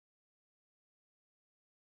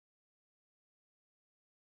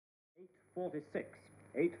8:46.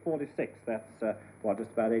 8:46, that's,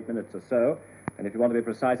 just about 8 minutes or so. And if you want to be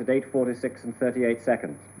precise, at 8:46 and 38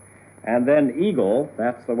 seconds. And then Eagle,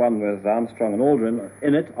 that's the one with Armstrong and Aldrin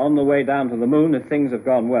in it, on the way down to the moon, if things have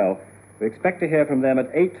gone well. We expect to hear from them at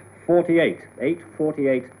 8:48.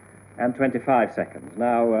 8:48 and 25 seconds.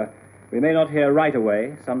 Now, we may not hear right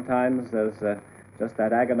away. Sometimes there's just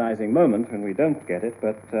that agonizing moment when we don't get it,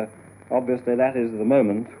 but obviously that is the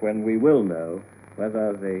moment when we will know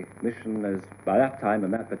whether the mission is, by that time,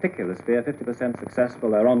 in that particular sphere, 50%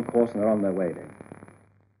 successful, they're on course and they're on their way there.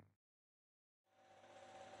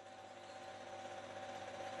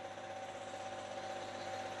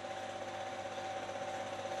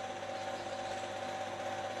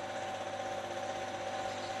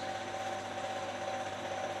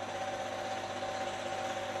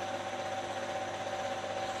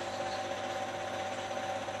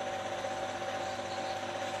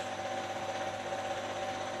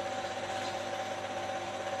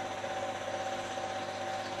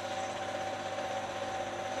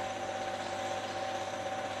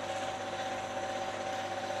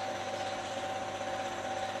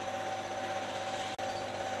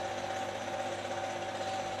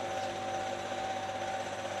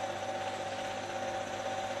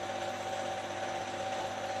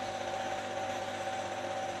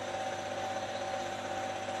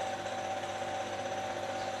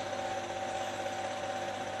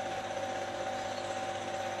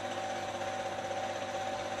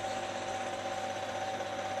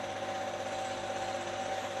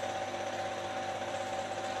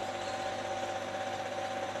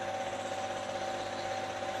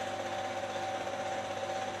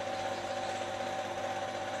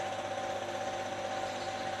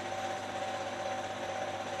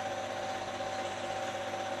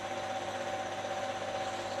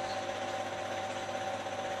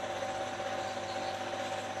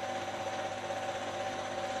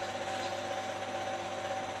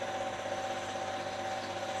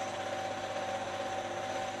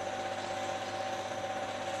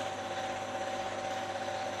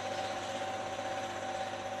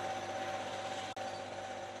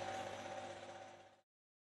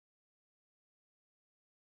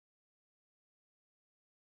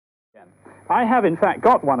 I have in fact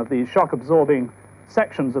got one of these shock-absorbing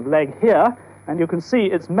sections of leg here, and you can see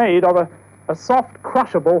it's made of a soft,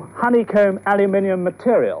 crushable honeycomb aluminium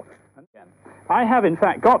material. I have in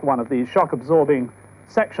fact got one of these shock-absorbing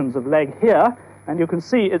sections of leg here, and you can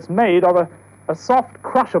see it's made of a soft,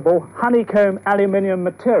 crushable honeycomb aluminium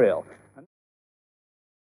material.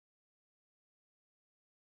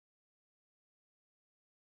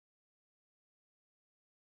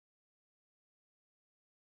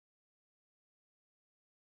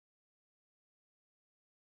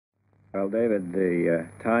 Well, David, the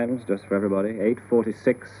times, just for everybody,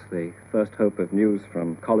 8:46, the first hope of news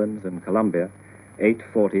from Collins in Columbia.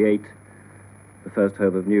 8:48, the first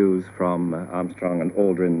hope of news from Armstrong and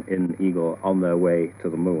Aldrin in Eagle on their way to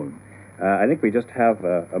the moon. I think we just have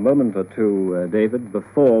a moment or two, David,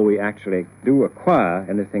 before we actually do acquire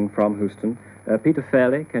anything from Houston. Peter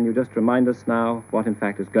Fairley, can you just remind us now what, in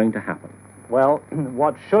fact, is going to happen? Well,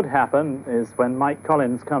 what should happen is when Mike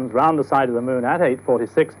Collins comes round the side of the moon at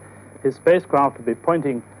 8:46, his spacecraft will be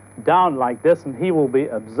pointing down like this, and he will be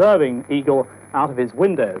observing Eagle out of his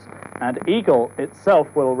windows. And Eagle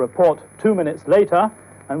itself will report 2 minutes later,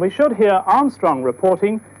 and we should hear Armstrong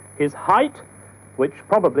reporting his height, which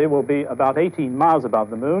probably will be about 18 miles above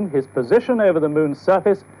the moon, his position over the moon's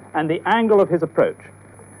surface, and the angle of his approach.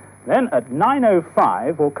 Then at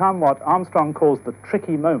 9:05 will come what Armstrong calls the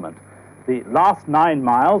tricky moment, the last 9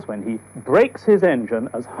 miles, when he brakes his engine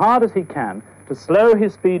as hard as he can to slow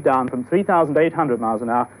his speed down from 3,800 miles an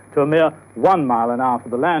hour to a mere 1 mile an hour for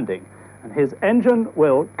the landing. And his engine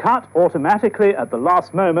will cut automatically at the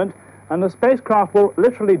last moment, and the spacecraft will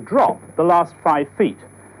literally drop the last 5 feet.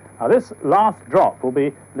 Now, this last drop will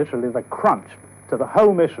be literally the crunch to the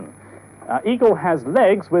whole mission. Eagle has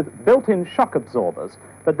legs with built-in shock absorbers,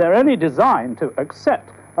 but they're only designed to accept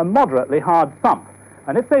a moderately hard thump.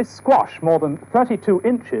 And if they squash more than 32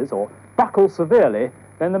 inches or buckle severely,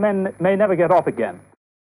 then the men may never get off again.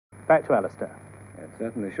 Back to Alistair. It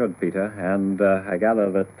certainly should, Peter, and I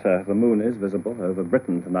gather that the moon is visible over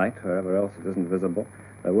Britain tonight, wherever else it isn't visible.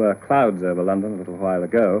 There were clouds over London a little while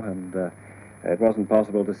ago, and it wasn't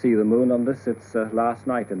possible to see the moon on this, its last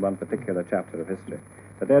night in one particular chapter of history.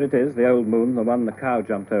 But there it is, the old moon, the one the cow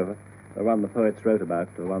jumped over, the one the poets wrote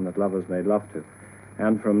about, the one that lovers made love to.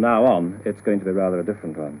 And from now on, it's going to be rather a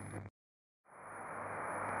different one.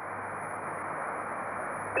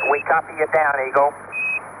 We copy you down, Eagle.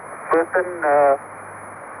 Houston,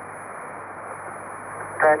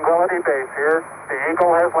 Tranquility Base here. The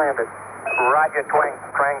Eagle has landed. Roger,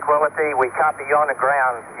 Tranquility. We copy you on the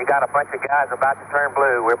ground. You got a bunch of guys about to turn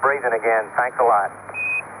blue. We're breathing again. Thanks a lot.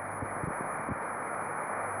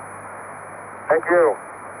 Thank you.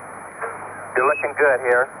 You're looking good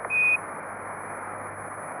here.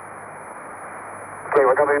 Okay,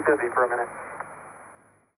 we're going to be busy for a minute.